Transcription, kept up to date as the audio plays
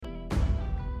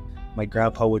my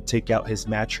grandpa would take out his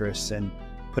mattress and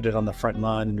put it on the front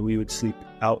lawn, and we would sleep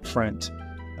out front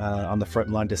on the front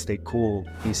lawn to stay cool.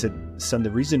 He said, son,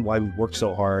 the reason why we work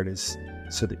so hard is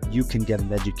so that you can get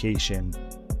an education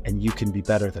and you can be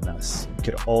better than us. We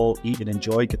could all eat and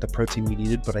enjoy, get the protein we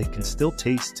needed, but I can still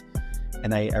taste,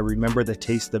 and I remember the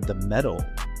taste of the metal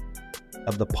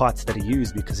of the pots that he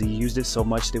used, because he used it so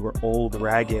much. They were old,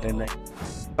 ragged, and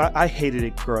I hated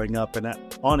it growing up. And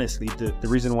honestly, the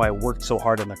reason why I worked so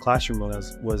hard in the classroom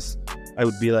was I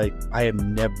would be like, I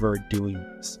am never doing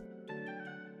this.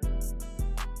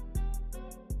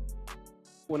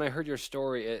 When I heard your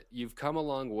story, you've come a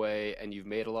long way and you've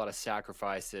made a lot of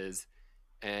sacrifices,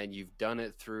 and you've done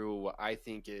it through what I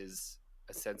think is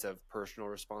a sense of personal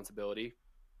responsibility.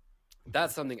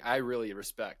 That's something I really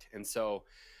respect. And so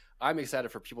I'm excited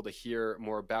for people to hear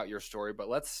more about your story, but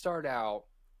let's start out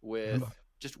with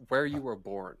just where you were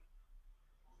born.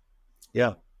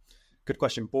 Yeah, good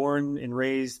question. Born and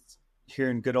raised here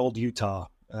in good old Utah.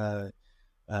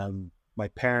 My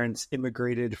parents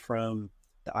immigrated from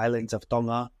the islands of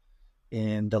Tonga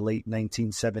in the late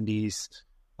 1970s.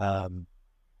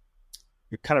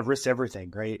 You kind of risk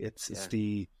everything, right? It's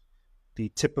the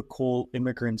typical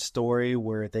immigrant story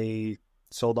where they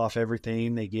sold off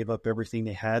everything. They gave up everything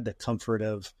they had, the comfort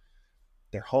of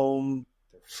their home,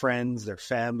 their friends, their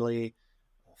family,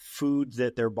 food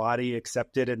that their body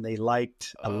accepted and they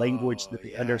liked, a language that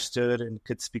they understood and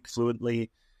could speak fluently,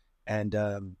 and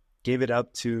gave it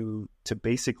up to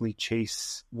basically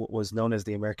chase what was known as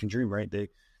the American dream, right?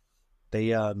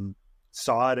 They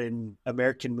saw it in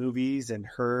American movies and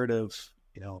heard of,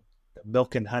 the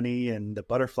milk and honey and the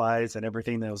butterflies and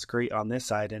everything that was great on this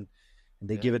side, and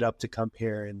they give it up to come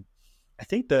here. And I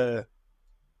think the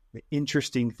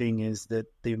interesting thing is that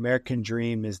the American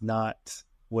dream is not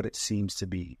what it seems to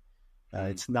be.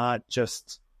 It's not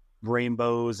just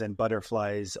rainbows and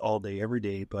butterflies all day, every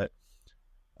day, but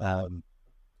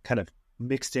kind of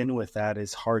mixed in with that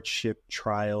is hardship,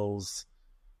 trials,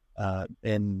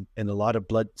 and a lot of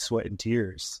blood, sweat, and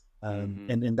tears.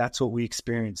 And that's what we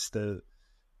experienced. The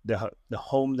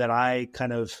home that I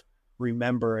kind of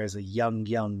remember as a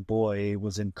young boy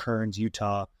was in Kearns,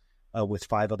 Utah, with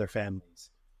 5 other families.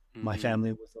 My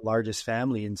family was the largest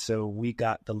family, and so we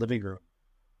got the living room.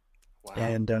 Wow.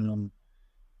 And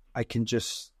I can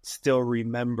just still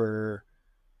remember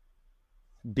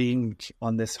being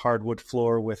on this hardwood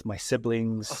floor with my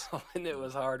siblings. Oh, and it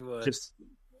was hardwood. Just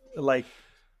like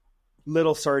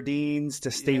little sardines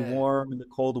to stay warm in the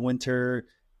cold winter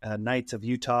nights of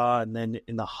Utah. And then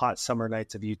in the hot summer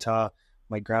nights of Utah,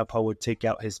 my grandpa would take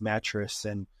out his mattress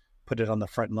and put it on the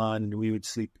front lawn, and we would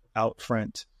sleep out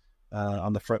front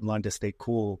on the front lawn to stay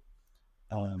cool.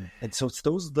 And so it's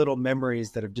those little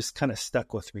memories that have just kind of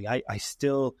stuck with me. I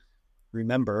still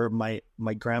remember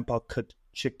my grandpa cooked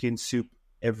chicken soup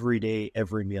every day,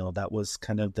 every meal. That was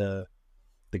kind of the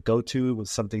go-to. It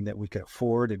was something that we could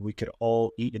afford and we could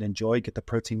all eat and enjoy, get the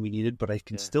protein we needed. But I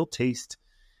can still taste,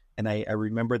 and I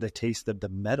remember the taste of the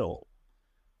metal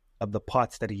of the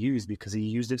pots that he used, because he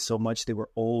used it so much. They were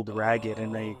old, ragged,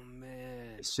 and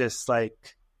it's just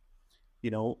like,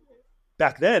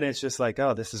 back then it's just like,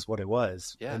 oh, this is what it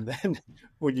was. Yeah. And then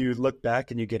when you look back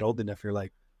and you get old enough, you're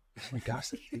like, oh my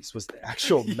gosh, this was the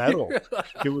actual metal.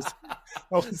 It was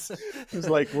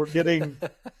like we're getting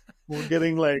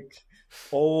like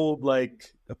old,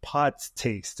 like the pots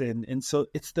taste. And so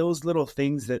it's those little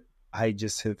things that I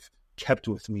just have kept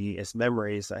with me as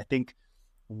memories. I think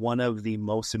one of the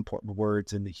most important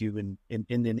words in the human,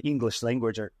 in the English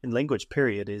language, or in language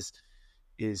period,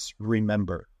 is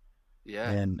remember.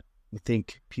 Yeah. And I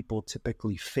think people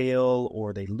typically fail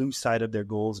or they lose sight of their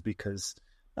goals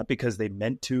not because they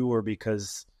meant to, or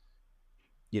because,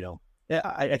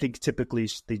 I think typically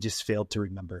they just failed to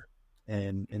remember.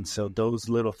 And so those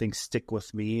little things stick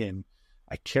with me and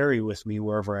I carry with me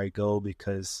wherever I go,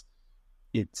 because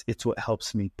it's what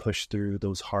helps me push through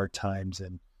those hard times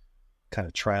and kind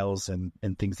of trials and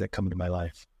things that come into my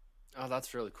life. Oh,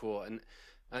 that's really cool. And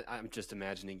I'm just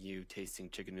imagining you tasting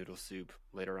chicken noodle soup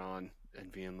later on and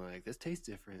being like, this tastes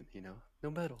different, no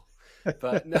metal.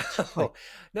 But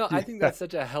no, I think that's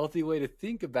such a healthy way to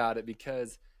think about it,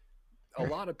 because a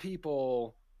lot of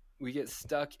people, we get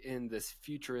stuck in this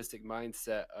futuristic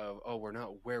mindset of, oh, we're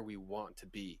not where we want to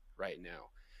be right now.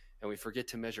 And we forget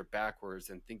to measure backwards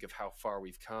and think of how far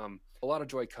we've come. A lot of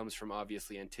joy comes from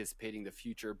obviously anticipating the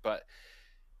future, but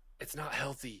it's not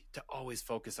healthy to always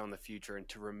focus on the future and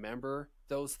to remember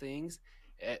those things.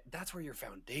 That's where your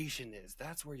foundation is.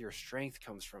 That's where your strength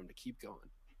comes from to keep going.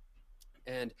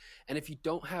 And if you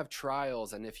don't have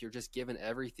trials, and if you're just given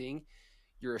everything,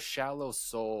 you're a shallow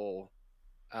soul,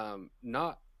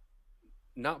 not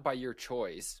not by your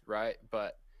choice, right?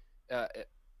 But uh,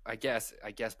 I guess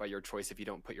by your choice if you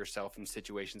don't put yourself in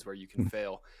situations where you can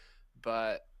fail.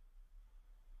 But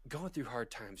going through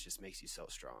hard times just makes you so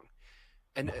strong.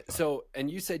 And and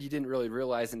you said you didn't really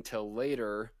realize until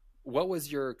later. What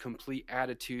was your complete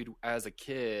attitude as a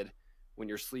kid when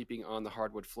you're sleeping on the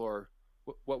hardwood floor?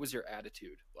 What was your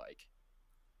attitude like?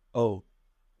 Oh,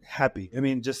 happy. I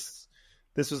mean, just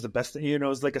this was the best thing.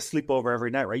 It's like a sleepover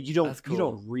every night, right? That's You cool.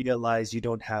 don't realize you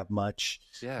don't have much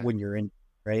Yeah, when you're in,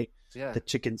 right? yeah, The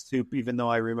chicken soup, even though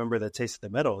I remember the taste of the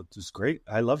metal, it was great.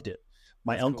 I loved it.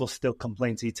 My that's uncle cool. still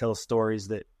complains. He tells stories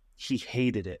that he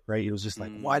hated it, right? He was just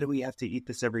like, why Mm, do we have to eat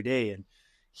this every day? And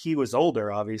he was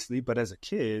older, obviously, but as a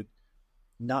kid,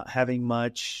 not having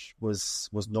much was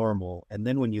normal. And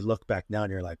then when you look back now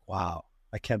and you're like, wow,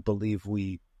 I can't believe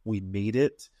we made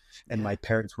it. And yeah. my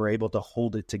parents were able to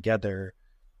hold it together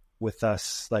with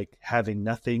us like having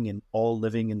nothing and all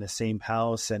living in the same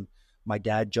house, and my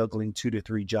dad juggling 2 to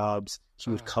 3 jobs. He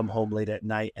would come Uh, home late at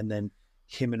night, and then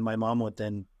him and my mom would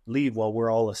then leave while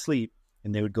we're all asleep,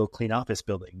 and they would go clean office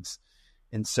buildings.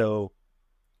 And so,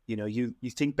 you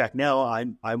think back now,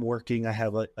 I'm working, I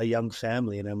have a young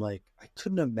family, and I'm like, I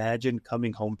couldn't imagine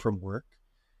coming home from work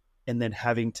and then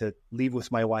having to leave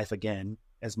with my wife again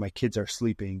as my kids are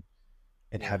sleeping,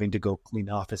 and yeah, having to go clean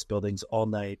office buildings all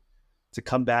night to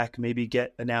come back, maybe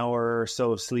get an hour or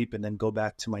so of sleep, and then go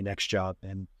back to my next job.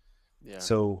 And yeah.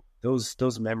 so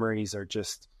those memories are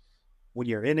just, when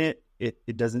you're in it,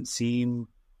 it doesn't seem,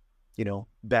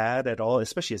 bad at all,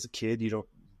 especially as a kid. You don't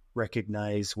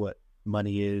recognize what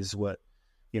money is, what,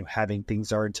 having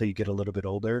things are, until you get a little bit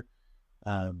older.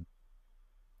 Um,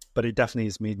 but it definitely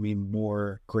has made me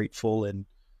more grateful and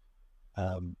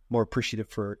more appreciative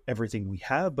for everything we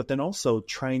have, but then also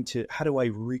trying to, how do I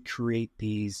recreate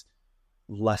these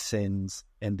lessons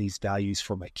and these values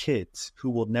for my kids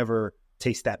who will never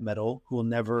taste that metal, who will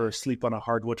never Right. sleep on a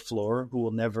hardwood floor, who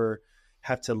will never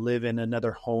have to live in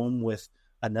another home with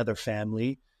another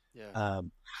family. Yeah.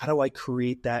 How do I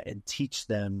create that and teach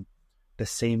them the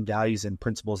same values and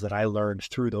principles that I learned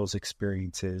through those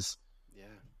experiences Yeah.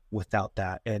 without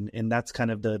that? And that's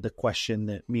kind of the question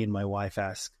that me and my wife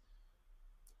ask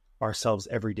ourselves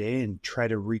every day, and try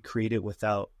to recreate it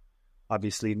without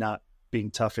obviously not being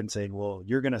tough and saying, well,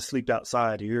 you're going to sleep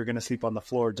outside or you're going to sleep on the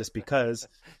floor just because.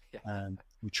 Yeah.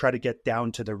 We try to get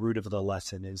down to the root of the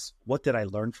lesson is, what did I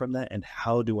learn from that? And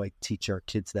how do I teach our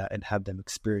kids that and have them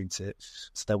experience it,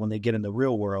 so that when they get in the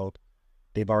real world,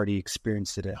 they've already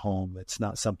experienced it at home. It's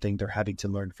not something they're having to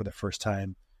learn for the first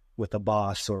time with a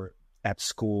boss or at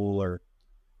school or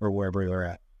wherever they're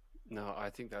at. No,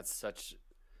 I think it's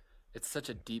such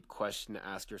a deep question to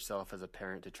ask yourself as a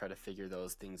parent to try to figure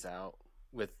those things out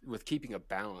with keeping a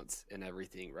balance in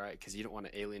everything, right? Because you don't want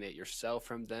to alienate yourself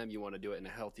from them. You want to do it in a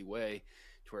healthy way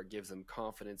to where it gives them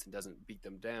confidence and doesn't beat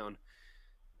them down.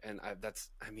 And I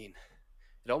mean,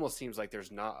 it almost seems like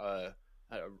there's not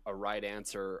a right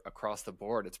answer across the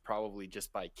board. It's probably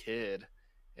just by kid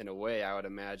in a way, I would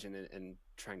imagine, and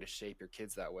trying to shape your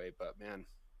kids that way. But man,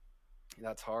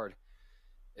 that's hard.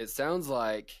 It sounds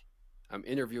like I'm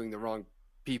interviewing the wrong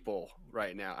people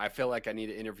right now. I feel like I need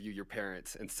to interview your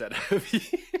parents instead of you.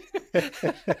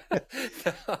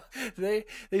 No,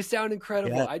 they sound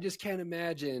incredible. Yeah. I just can't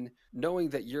imagine knowing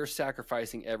that you're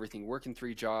sacrificing everything, working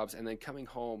 3 jobs, and then coming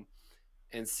home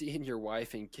and seeing your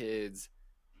wife and kids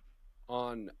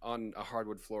on a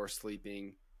hardwood floor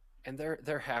sleeping, and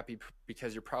they're happy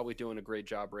because you're probably doing a great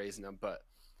job raising them. But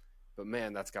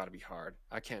man, that's got to be hard.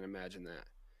 I can't imagine that.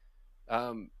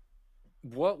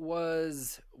 What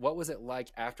was it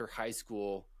like after high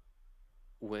school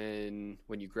when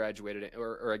you graduated,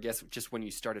 or I guess just when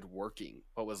you started working?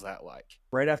 What was that like?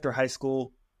 Right after high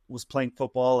school, was playing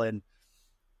football, and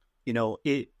you know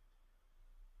it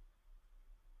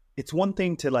it's one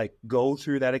thing to like go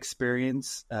through that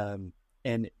experience,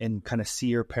 and kind of see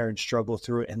your parents struggle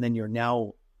through it, and then you're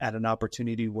now at an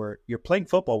opportunity where you're playing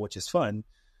football, which is fun,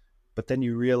 but then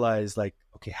you realize like,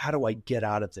 okay, how do I get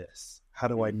out of this? How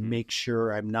do I Mm-hmm. make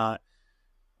sure I'm not,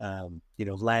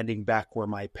 landing back where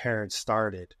my parents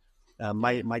started?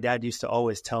 My Yeah. my dad used to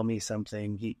always tell me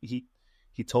something. He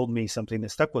told me something that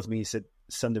stuck with me. He said,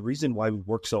 "Son, the reason why we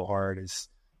work so hard is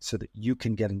so that you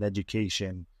can get an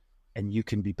education and you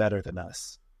can be better than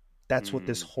us. That's what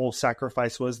this Mm, whole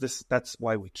sacrifice was. That's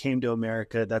why we came to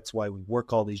America. That's why we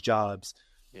work all these jobs."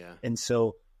 yeah. And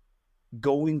so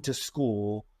going to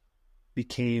school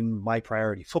became my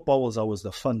priority. Football was always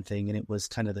the fun thing, and it was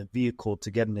kind of the vehicle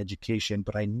to get an education,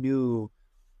 but I knew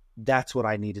that's what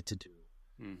I needed to do.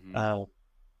 Mm-hmm. Uh,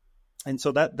 and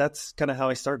so that's kind of how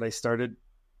I started. I started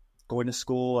going to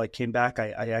school. I came back.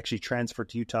 I actually transferred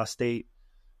to Utah State.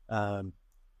 Um,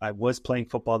 I was playing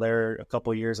football there a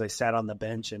couple of years. I sat on the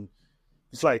bench and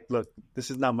it's like, look,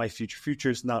 this is not my future. Future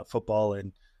is not football.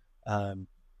 And um,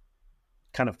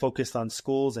 kind of focused on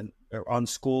schools and or on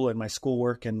school and my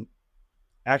schoolwork, and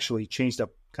actually changed up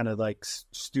kind of like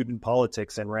student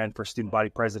politics and ran for student body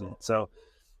president. So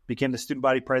became the student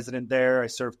body president there. I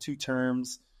served 2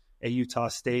 terms at Utah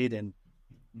State, and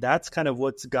that's kind of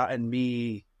what's gotten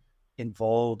me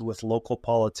involved with local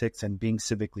politics and being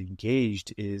civically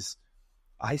engaged. Is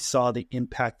I saw the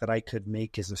impact that I could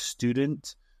make as a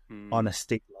student on a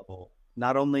state level,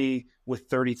 not only with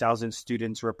 30,000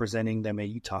 students representing them at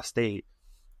Utah State,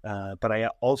 but I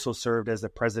also served as the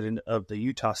president of the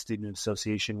Utah Student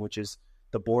Association, which is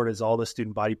the board is all the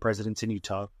student body presidents in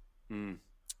Utah.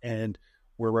 And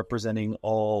we're representing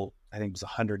all, I think it was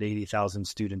 180,000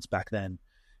 students back then.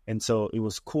 And so it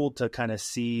was cool to kind of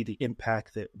see the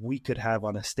impact that we could have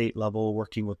on a state level,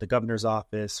 working with the governor's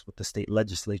office, with the state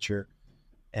legislature,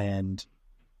 and,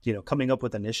 you know, coming up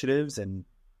with initiatives and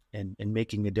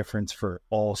making a difference for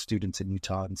all students in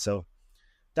Utah. And so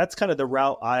that's kind of the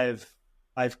route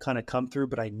I've kind of come through,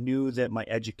 but I knew that my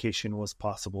education was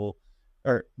possible,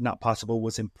 or not possible,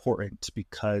 was important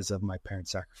because of my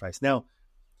parents' sacrifice. Now,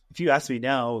 if you ask me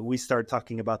now, we started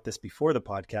talking about this before the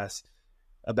podcast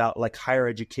about like higher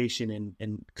education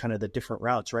and kind of the different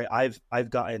routes, right? I've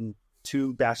gotten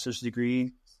 2 bachelor's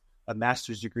degree, a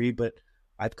master's degree, but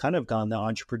I've kind of gone the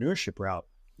entrepreneurship route.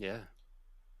 Yeah.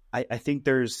 I think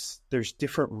there's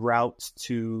different routes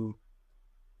to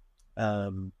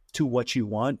what you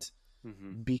want.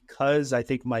 Because I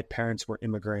think my parents were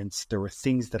immigrants, there were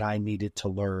things that I needed to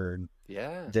learn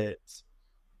that,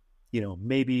 you know,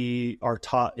 maybe are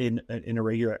taught in a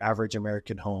regular average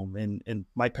American home. And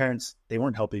my parents, they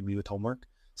weren't helping me with homework.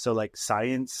 So like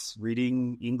science,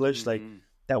 reading, English, like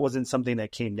that wasn't something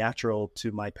that came natural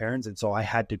to my parents. And so I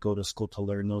had to go to school to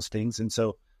learn those things. And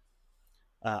so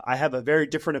I have a very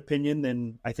different opinion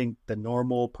than I think the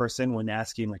normal person when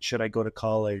asking, like, should I go to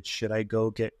college? Should I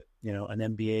go get, you know, an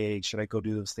MBA? Should I go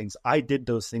do those things? I did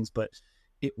those things, but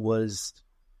it was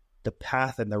the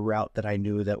path and the route that I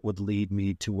knew that would lead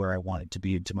me to where I wanted to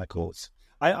be, to my goals.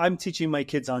 I'm teaching my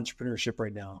kids entrepreneurship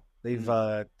right now.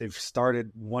 They've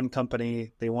started one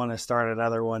company. They want to start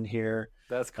another one here.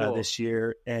 That's cool. This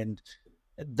year. And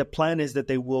the plan is that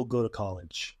they will go to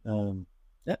college.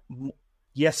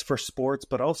 Yes, for sports,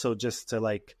 but also just to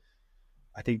like,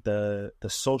 I think the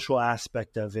social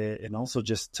aspect of it, and also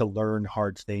just to learn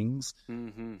hard things.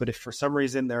 But if for some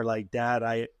reason they're like, Dad,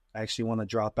 I actually want to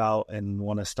drop out and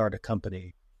want to start a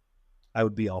company, I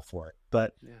would be all for it.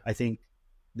 But I think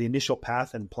the initial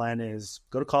path and plan is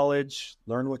go to college,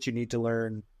 learn what you need to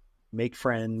learn, make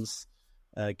friends,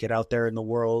 get out there in the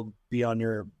world, be on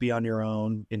your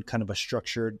own in kind of a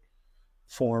structured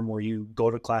form where you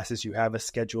go to classes, you have a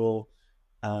schedule.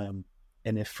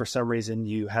 And if for some reason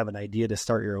you have an idea to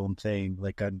start your own thing,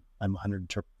 like I'm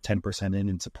 110% in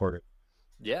and support it.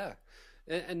 Yeah.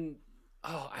 And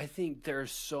I think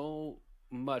there's so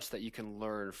much that you can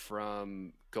learn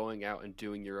from going out and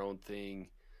doing your own thing,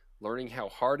 learning how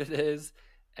hard it is,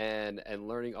 and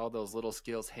learning all those little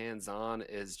skills hands-on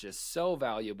is just so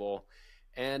valuable.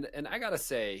 And I gotta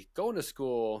say, going to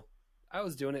school, I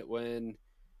was doing it when,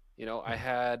 you know, I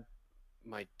had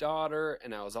my daughter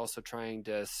and I was also trying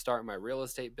to start my real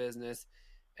estate business,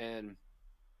 and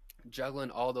juggling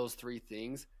all those 3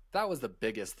 things. That was the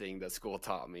biggest thing that school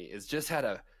taught me, is just how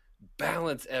to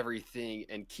balance everything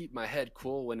and keep my head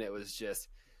cool when it was just,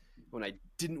 when I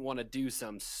didn't want to do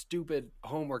some stupid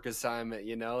homework assignment,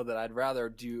 you know, that I'd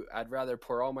rather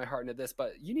pour all my heart into this.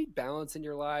 But you need balance in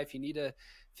your life. You need to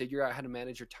figure out how to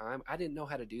manage your time. I didn't know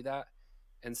how to do that.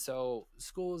 And so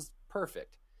school is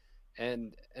perfect.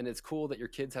 And it's cool that your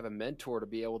kids have a mentor to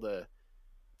be able to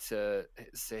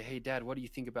say, hey, Dad, what do you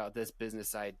think about this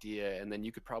business idea? And then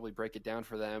you could probably break it down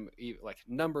for them, like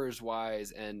numbers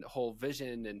wise and whole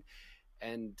vision.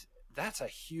 And that's a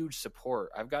huge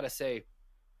support. I've got to say,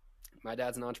 my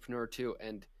dad's an entrepreneur too,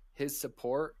 and his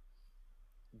support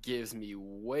gives me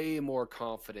way more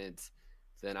confidence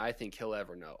than I think he'll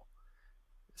ever know.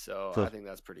 So I think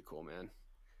that's pretty cool, man.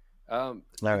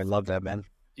 I love that, man.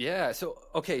 Yeah. So,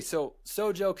 okay. So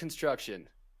Sojo Construction,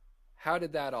 how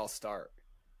did that all start?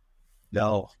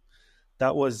 No,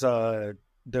 that was the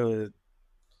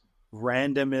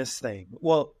randomest thing.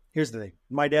 Well, here's the thing.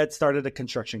 My dad started a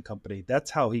construction company. That's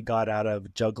how he got out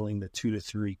of juggling the 2 to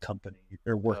 3 company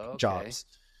or work jobs.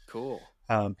 Cool.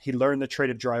 He learned the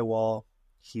trade of drywall.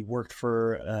 He worked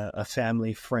for a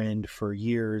family friend for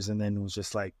years, and then was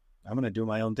just like, I'm going to do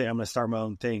my own thing. I'm going to start my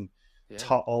own thing. Yeah.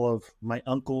 Taught all of my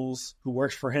uncles who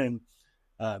worked for him,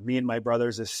 me and my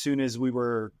brothers, as soon as we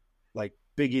were like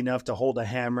big enough to hold a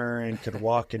hammer and could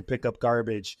walk and pick up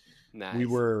garbage, we Nice.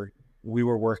 were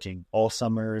working all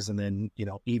summers and then,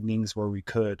 evenings where we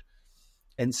could.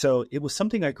 And so it was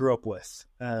something I grew up with.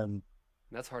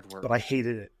 That's hard But work. I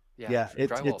hated it. Yeah, Yeah,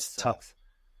 drywall it's tough. sucks.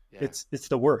 Yeah. It's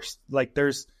the worst. Like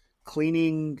there's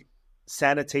cleaning,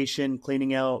 sanitation,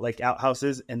 cleaning out like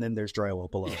outhouses, and then there's drywall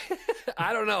below.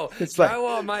 I don't know. It's like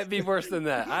Drywall might be worse than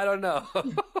that. I don't know.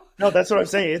 no, that's what I'm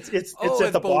saying. It's Oh, at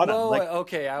it's the bottom. below Like it.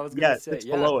 Okay, I was gonna yeah, say, it's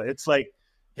yeah, below it. It's like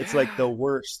the yeah.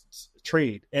 worst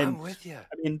trade. And I'm with you.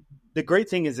 I mean, the great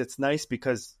thing is it's nice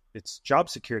because it's job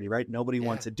security, right? Nobody Yeah,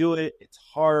 wants to do it. It's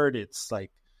hard. It's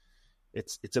like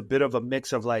it's a bit of a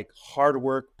mix of like hard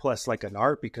work plus like an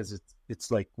art because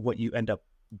it's like what you end up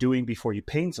doing before you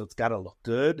paint, so it's got to look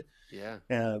good. yeah.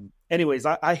 Anyways,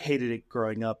 I hated it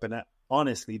growing up, and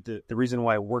honestly, the reason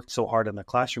why I worked so hard in the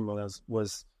classroom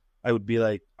was I would be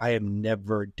like, I am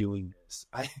never doing this.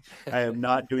 I am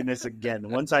not doing this again.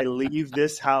 Once I leave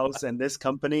this house and this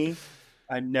company,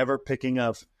 I'm never picking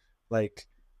up like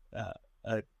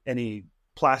any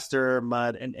plaster,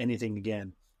 mud, and anything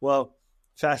again. Well,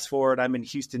 fast forward, I'm in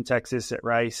Houston, Texas at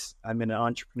Rice. I'm in an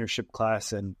entrepreneurship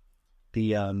class, and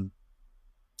the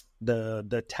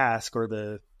task or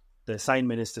the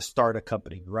assignment is to start a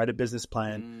company, write a business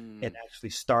plan, and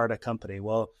actually start a company.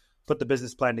 Well, put the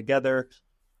business plan together,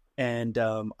 and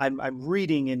I'm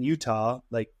reading in Utah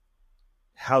like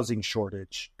housing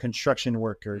shortage, construction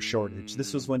worker shortage.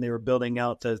 This was when they were building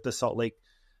out the Salt Lake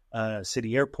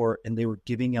City airport, and they were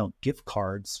giving out gift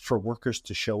cards for workers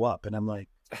to show up. And I'm like,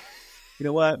 you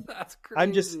know what? That's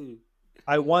crazy.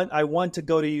 I want to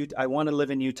go to Utah. I want to live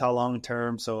in Utah long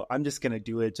term, so I'm just gonna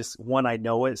do it. Just one, I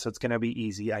know it, so it's gonna be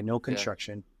easy. I know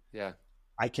construction. Yeah.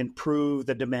 I can prove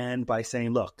the demand by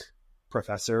saying, "Look,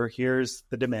 professor, here's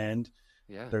the demand.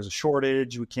 Yeah. There's a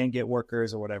shortage. We can't get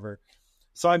workers or whatever."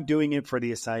 So I'm doing it for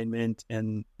the assignment,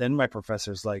 and then my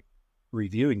professor's like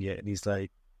reviewing it, and he's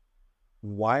like,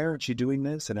 "Why aren't you doing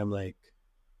this?" And I'm like,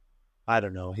 "I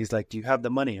don't know." He's like, "Do you have the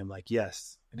money?" I'm like,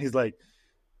 "Yes." And he's like,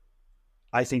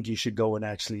 I think you should go and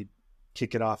actually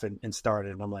kick it off and start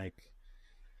it. And I'm like,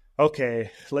 okay,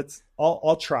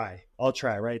 I'll try.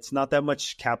 Right. It's not that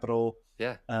much capital.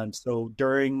 Yeah. So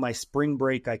during my spring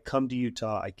break, I come to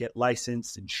Utah, I get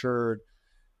licensed, insured.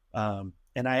 And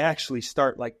I actually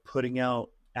start like putting out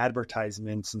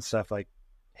advertisements and stuff like,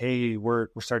 hey, we're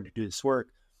starting to do this work.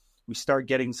 We start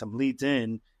getting some leads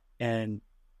in, and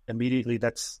immediately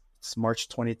it's March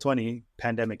 2020,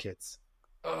 pandemic hits.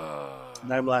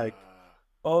 And I'm like,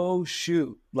 oh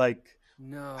shoot, like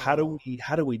no, how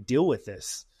do we deal with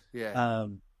this? Yeah.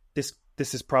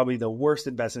 This is probably the worst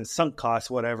investment, sunk costs,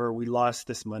 whatever. We lost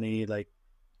this money, like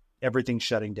everything's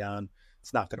shutting down.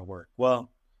 It's not going to work.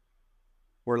 Well,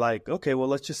 we're like, okay, well,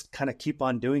 let's just kind of keep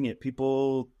on doing it.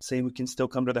 People say we can still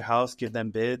come to their house, give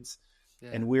them bids. Yeah.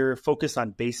 And we're focused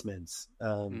on basements.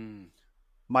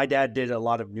 My dad did a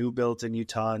lot of new builds in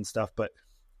Utah and stuff, but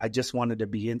I just wanted to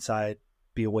be inside,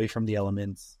 be away from the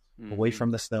elements, away from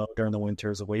the snow during the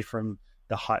winters, away from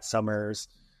the hot summers.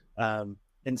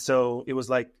 And so it was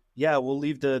like, yeah, we'll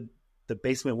leave the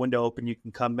basement window open. You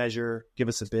can come measure, give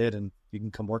us a bid, and you can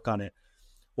come work on it.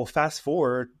 Well, fast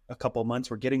forward a couple of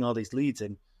months, we're getting all these leads,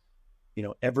 and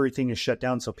everything is shut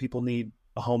down. So people need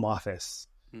a home office.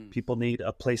 People need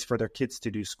a place for their kids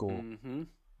to do school.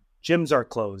 Gyms are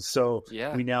closed. So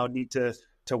we now need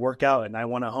to work out, and I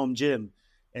want a home gym.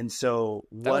 And so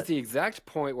that was the exact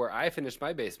point where I finished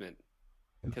my basement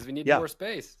because we need more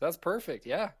space. That's perfect.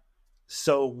 Yeah.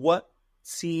 So what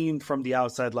seemed from the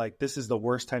outside like this is the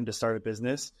worst time to start a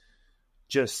business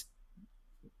just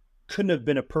couldn't have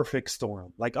been a perfect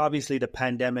storm. Like obviously the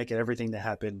pandemic and everything that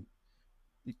happened,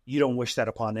 you don't wish that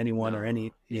upon anyone or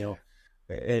any,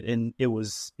 and it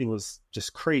was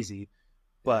just crazy.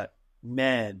 But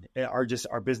man, our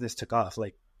business took off,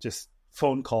 like just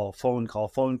phone call.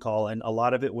 And a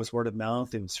lot of it was word of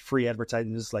mouth. It was free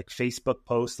advertising. It was like Facebook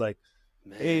posts like,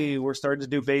 hey, we're starting to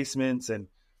do basements. And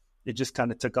it just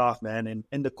kind of took off, man.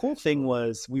 And the cool thing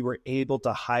was we were able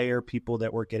to hire people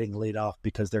that were getting laid off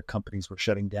because their companies were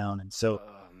shutting down. And so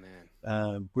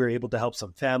we were able to help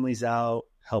some families out,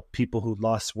 help people who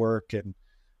lost work. And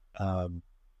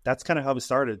that's kind of how it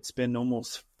started. It's been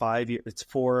almost 5 years. It's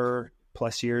 4+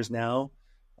 years now.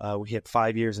 We hit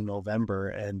 5 years in November,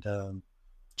 and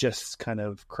just kind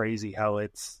of crazy how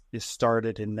it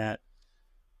started in that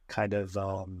kind of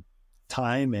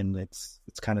time, and it's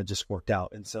kind of just worked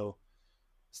out. And so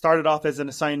started off as an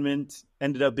assignment,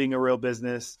 ended up being a real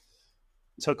business,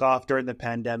 took off during the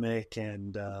pandemic,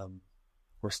 and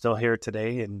we're still here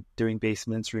today and doing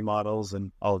basements, remodels,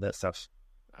 and all of that stuff.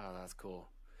 Oh, that's cool.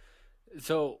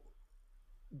 So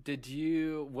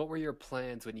what were your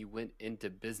plans when you went into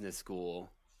business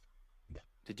school?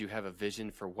 Did you have a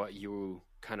vision for what you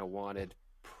kind of wanted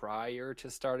prior to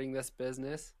starting this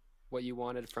business? What you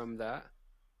wanted from that?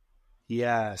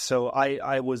 Yeah. So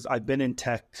I've been in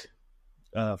tech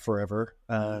forever,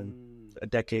 Mm, a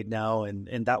decade now,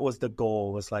 and that was the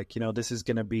goal. Was like, this is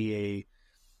going to be a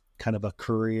kind of a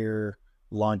career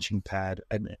launching pad,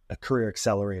 a career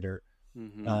accelerator.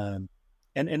 mm-hmm. Um,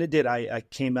 and it did. I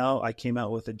came out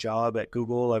with a job at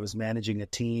Google. I was managing a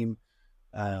team.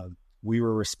 We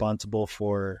were responsible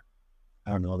for,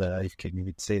 I don't know that I can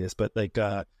even say this, but like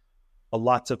a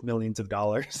lots of millions of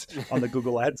dollars on the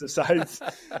Google Ads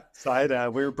side.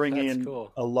 We were bringing That's in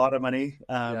cool. a lot of money,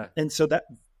 Yeah. and so that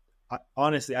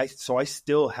honestly, I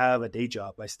still have a day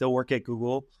job. I still work at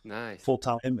Google Nice. full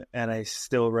time, and I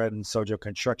still run Sojo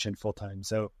Construction full time.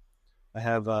 So I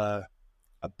have a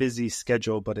busy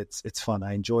schedule, but it's fun.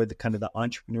 I enjoy the kind of the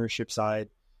entrepreneurship side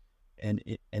and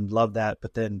love that.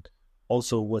 But then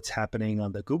also what's happening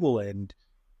on the Google end,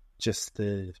 just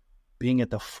the being at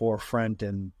the forefront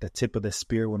and the tip of the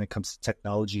spear when it comes to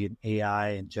technology and AI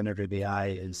and generative AI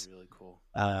is Really cool.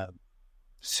 uh,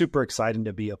 super exciting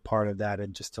to be a part of that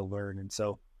and just to learn. And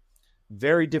so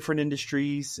very different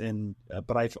industries, and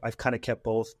but I've kind of kept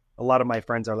both. A lot of my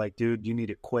friends are like, dude, you need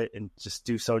to quit and just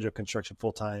do Sojo Construction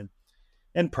full time,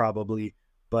 and probably,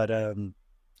 but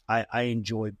I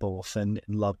enjoy both and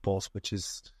love both, which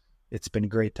is, it's been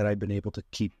great that I've been able to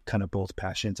keep kind of both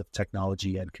passions of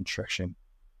technology and construction.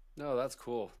 No, that's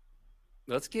cool.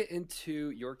 Let's get into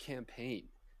your campaign.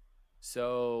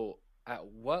 So, at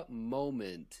what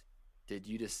moment did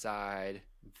you decide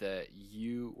that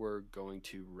you were going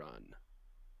to run?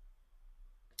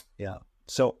 Yeah.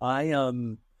 So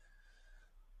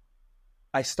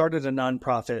I started a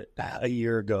nonprofit a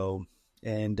year ago,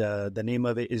 and the name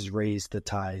of it is Raise the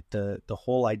Tide. The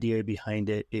whole idea behind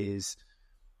it is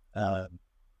uh,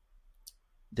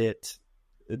 that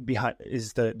behind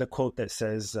is the quote that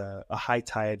says a high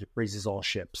tide raises all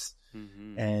ships.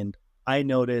 Mm-hmm. And I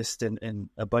noticed, and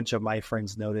a bunch of my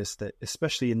friends noticed, that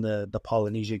especially in the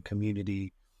Polynesian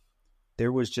community,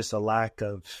 there was just a lack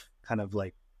of kind of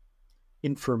like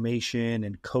information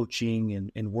and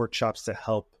coaching and workshops to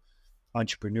help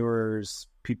entrepreneurs,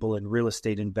 people in real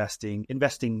estate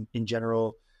investing in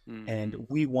general. And Mm-hmm.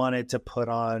 we wanted to put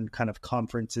on kind of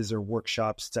conferences or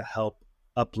workshops to help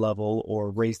up level or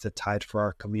raise the tide for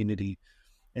our community.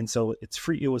 And so it's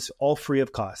free. It was all free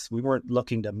of cost. We weren't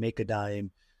looking to make a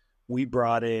dime. We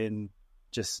brought in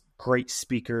just great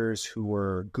speakers who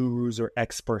were gurus or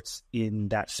experts in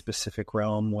that specific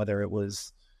realm, whether it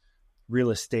was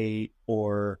real estate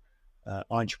or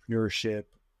entrepreneurship,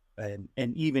 and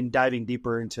even diving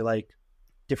deeper into like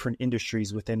different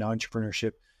industries within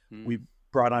entrepreneurship. Mm-hmm. We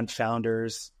brought on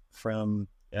founders from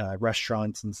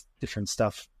restaurants and different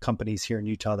stuff, companies here in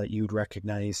Utah that you would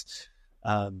recognize.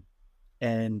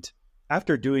 And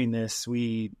after doing this,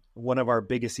 one of our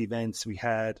biggest events, we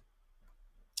had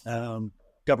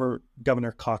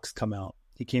Governor Cox come out.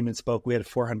 He came and spoke. We had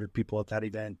 400 people at that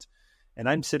event. And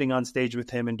I'm sitting on stage with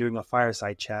him and doing a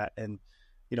fireside chat and,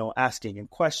 asking him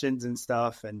questions and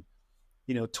stuff. And,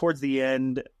 towards the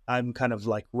end, I'm kind of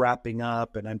like wrapping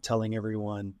up and I'm telling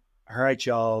everyone, all right,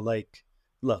 y'all, like,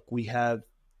 look, we have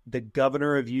the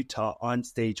governor of Utah on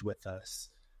stage with us,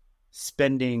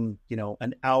 spending,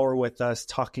 an hour with us,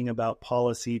 talking about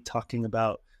policy, talking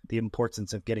about the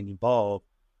importance of getting involved.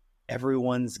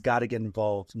 Everyone's got to get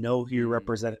involved, know who your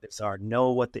representatives are,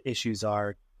 know what the issues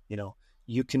are,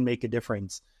 you can make a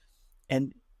difference.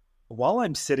 And while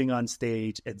I'm sitting on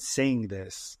stage and saying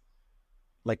this,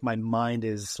 like my mind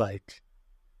is like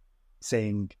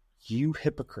saying, you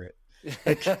hypocrite.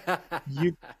 Like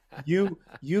you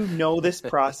know this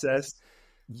process,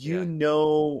 Yeah.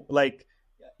 like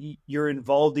you're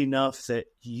involved enough that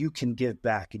you can give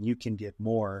back and you can give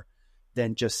more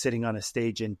than just sitting on a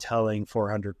stage and telling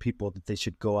 400 people that they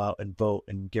should go out and vote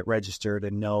and get registered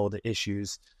and know the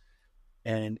issues.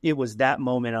 And it was that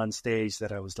moment on stage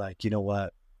that I was like, you know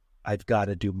what, I've got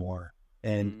to do more.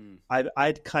 And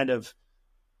I'd kind of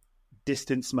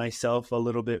distanced myself a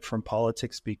little bit from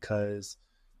politics because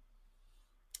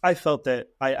I felt that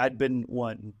I'd been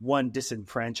one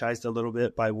disenfranchised a little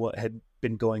bit by what had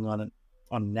been going on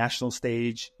a national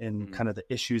stage and kind of the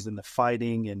issues and the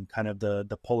fighting and kind of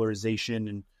the polarization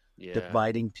and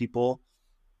dividing people.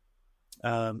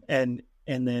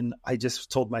 And then I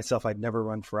just told myself I'd never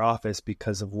run for office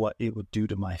because of what it would do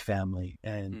to my family.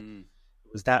 And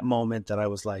it was that moment that I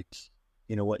was like,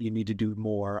 you know what, you need to do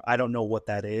more. I don't know what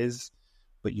that is,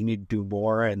 but you need to do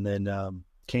more. And then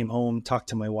came home, talked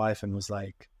to my wife and was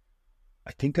like,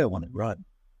 I think I want to run.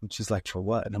 And she's like, for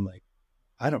what? And I'm like,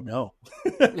 I don't know.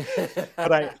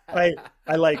 But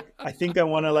I think I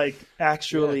want to like Yeah.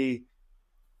 actually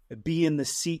be in the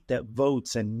seat that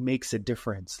votes and makes a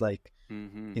difference. Like,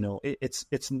 Mm-hmm.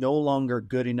 it's no longer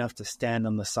good enough to stand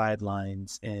on the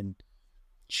sidelines and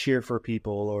cheer for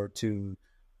people, or to,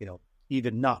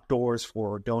 even knock doors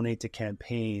for or donate to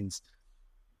campaigns.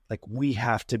 Like, we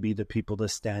have to be the people to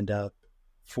stand up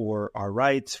for our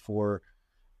rights, for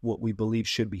what we believe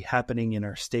should be happening in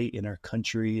our state, in our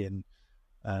country. And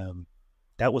um,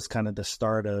 that was kind of the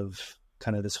start of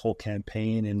kind of this whole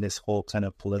campaign and this whole kind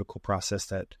of political process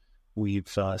that we've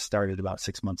started about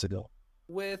 6 months ago.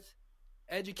 With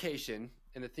education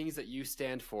and the things that you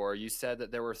stand for, you said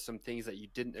that there were some things that you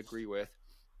didn't agree with.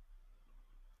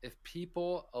 If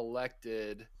people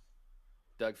elected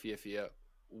Doug Fiefia,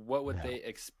 what would Yeah. they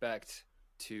expect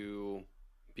to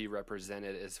be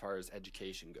represented as far as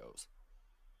education goes?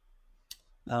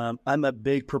 I'm a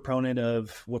big proponent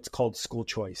of what's called school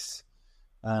choice.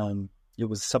 It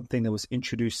was something that was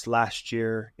introduced last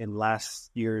year in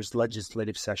last year's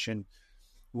legislative session,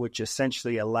 which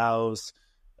essentially allows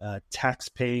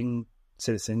tax-paying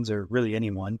citizens, or really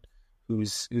anyone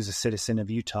who's a citizen of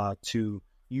Utah, to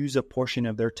use a portion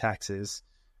of their taxes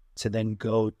to then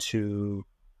go to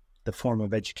the form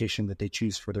of education that they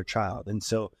choose for their child. And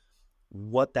so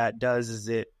what that does is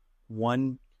it,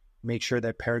 one, make sure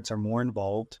that parents are more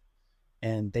involved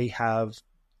and they have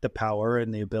the power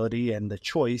and the ability and the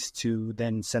choice to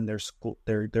then send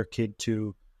their kid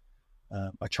to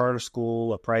a charter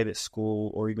school, a private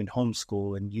school, or even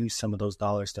homeschool, and use some of those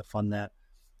dollars to fund that.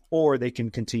 Or they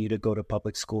can continue to go to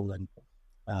public school and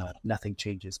nothing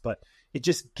changes. But it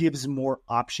just gives more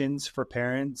options for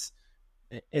parents.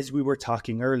 As we were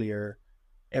talking earlier,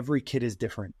 every kid is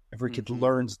different. Every kid Mm-hmm.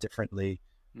 learns differently.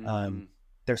 Mm-hmm.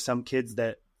 There's some kids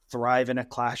that thrive in a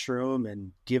classroom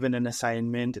and given an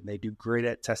assignment and they do great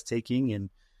at test taking. And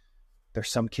there's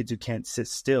some kids who can't sit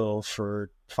still for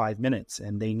 5 minutes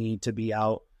and they need to be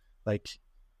out, like,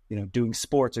 doing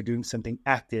sports or doing something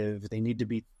active. They need to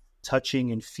be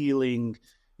touching and feeling,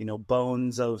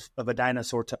 bones of a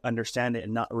dinosaur to understand it,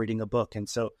 and not reading a book. And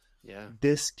so Yeah.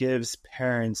 this gives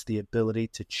parents the ability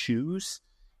to choose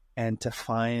and to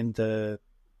find the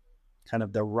kind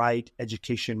of the right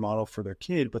education model for their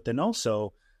kid. But then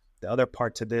also the other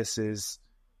part to this is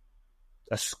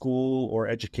a school or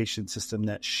education system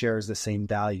that shares the same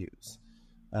values,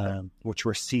 which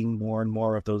we're seeing more and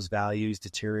more of those values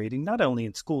deteriorating, not only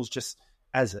in schools, just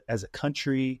as a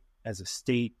country, as a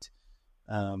state.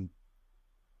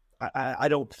 I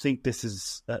don't think this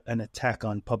is an attack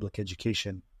on public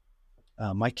education.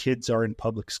 My kids are in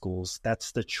public schools.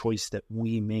 That's the choice that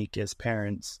we make as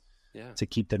parents, Yeah. to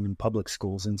keep them in public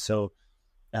schools. And so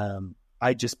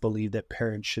I just believe that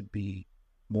parents should be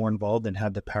more involved and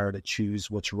have the power to choose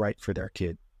what's right for their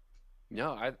kid.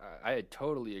 No, I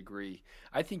totally agree.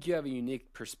 I think you have a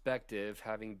unique perspective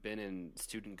having been in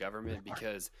student government,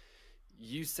 because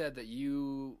you said that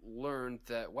you learned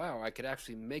that, wow, I could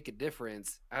actually make a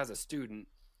difference as a student.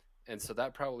 And so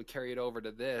that probably carried over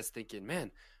to this, thinking,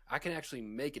 man, I can actually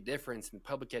make a difference in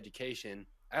public education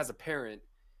as a parent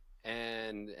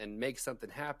and make something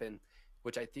happen,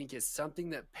 which I think is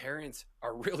something that parents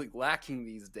are really lacking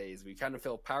these days. We kind of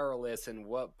feel powerless in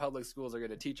what public schools are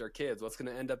going to teach our kids. What's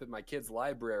going to end up in my kid's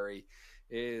library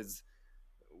is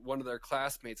one of their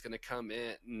classmates going to come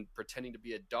in and pretending to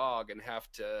be a dog and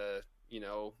have to,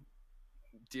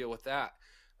 deal with that.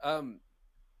 Um,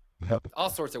 Yep. all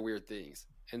sorts of weird things.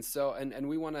 And so, and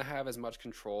we want to have as much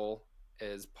control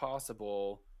as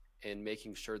possible in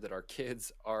making sure that our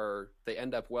kids they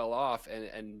end up well off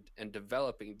and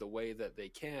developing the way that they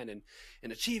can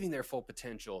and achieving their full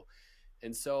potential.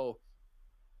 And so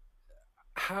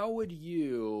how would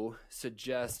you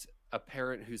suggest a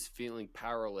parent who's feeling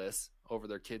powerless over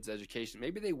their kid's education?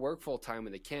 Maybe they work full time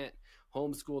and they can't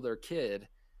homeschool their kid,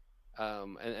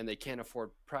 and they can't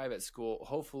afford private school.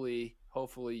 Hopefully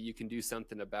you can do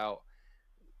something about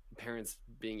parents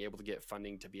being able to get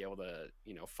funding to be able to,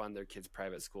 fund their kids'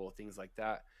 private school, things like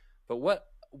that. But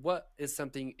what is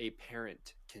something a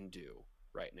parent can do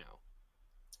right now?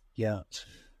 Yeah.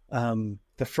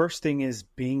 The first thing is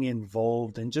being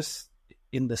involved and just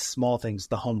in the small things,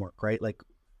 the homework, right? Like,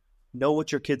 know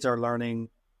what your kids are learning,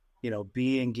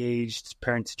 be engaged,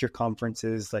 parent teacher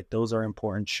conferences, like those are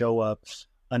important. Show up,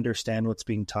 understand what's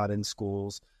being taught in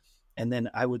schools. And then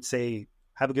I would say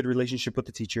have a good relationship with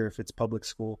the teacher if it's public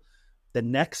school. The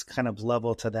next kind of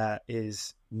level to that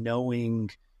is knowing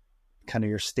kind of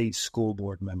your state school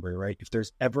board member, right? If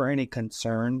there's ever any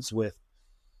concerns with,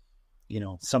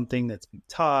 something that's being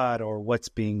taught or what's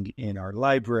being in our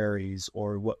libraries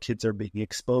or what kids are being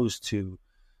exposed to,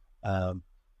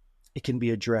 it can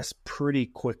be addressed pretty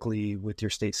quickly with your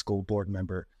state school board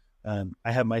member.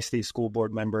 I have my state school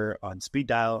board member on speed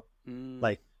dial.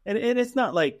 Like, and it's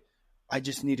not like I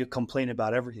just need to complain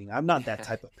about everything. I'm not that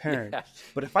type of parent. Yeah.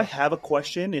 But if I have a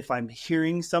question, if I'm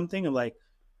hearing something, I'm like,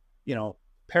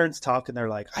 parents talk and they're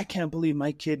like, I can't believe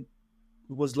my kid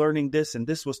was learning this and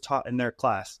this was taught in their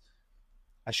class.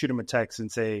 I shoot him a text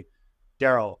and say,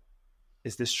 Daryl,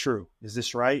 is this true? Is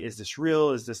this right? Is this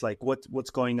real? Is this like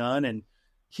what's going on? And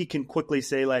he can quickly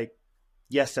say like,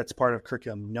 yes, that's part of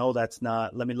curriculum. No, that's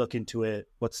not. Let me look into it.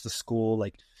 What's the school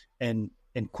like? And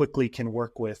quickly can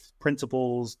work with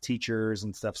principals, teachers,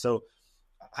 and stuff. So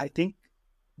I think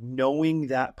knowing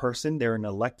that person, they're an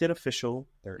elected official,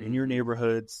 they're in your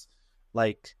neighborhoods,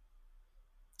 like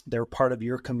they're part of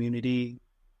your community,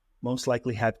 most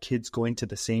likely have kids going to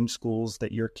the same schools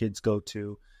that your kids go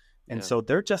to. And so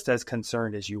they're just as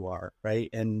concerned as you are, right?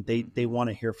 And they want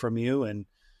to hear from you. And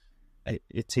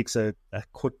it takes a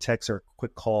quick text or a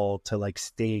quick call to like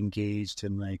stay engaged.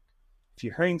 And like, if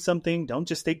you're hearing something, don't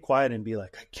just stay quiet and be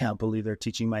like, I can't believe they're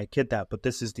teaching my kid that, but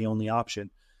this is the only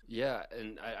option. Yeah.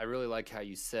 And I really like how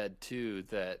you said too,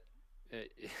 that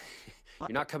you're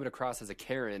not coming across as a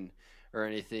Karen or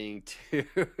anything to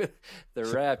the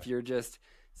rep. You're just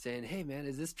saying, hey man,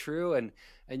 is this true? And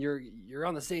you're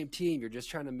on the same team. You're just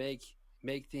trying to make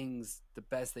things the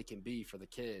best they can be for the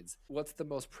kids. What's the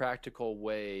most practical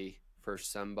way for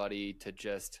somebody to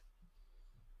just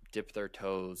dip their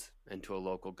toes into a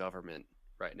local government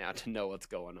right now to know what's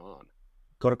going on?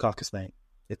 Go to caucus night.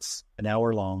 It's an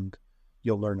hour long.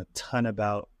 You'll learn a ton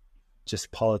about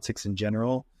just politics in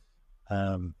general.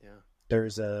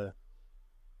 There's a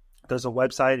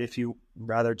website if you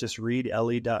rather just read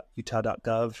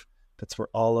le.utah.gov. That's where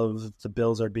all of the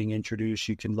bills are being introduced.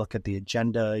 You can look at the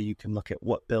agenda. You can look at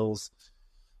what bills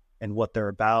and what they're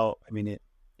about. I mean,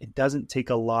 it doesn't take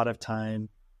a lot of time.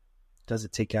 Does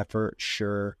it take effort?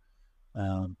 Sure.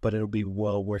 But it'll be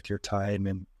well worth your time.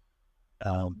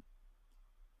 And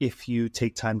if you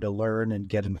take time to learn and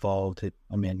get involved,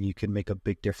 you can make a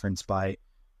big difference by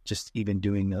just even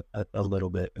doing a little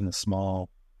bit in a small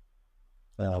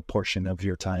portion of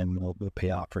your time. It'll pay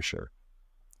off for sure.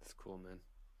 That's cool, man.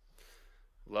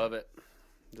 Love it.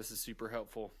 This is super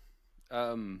helpful.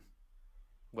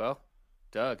 Well,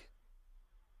 Doug,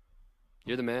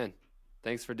 you're the man.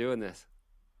 Thanks for doing this.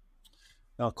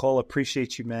 Cole,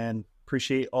 appreciate you, man.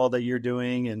 Appreciate all that you're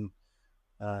doing and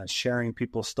sharing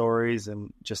people's stories,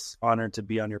 and just honored to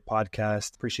be on your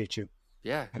podcast. Appreciate you.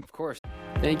 Yeah, of course.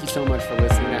 Thank you so much for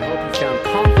listening. I hope you found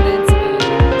confidence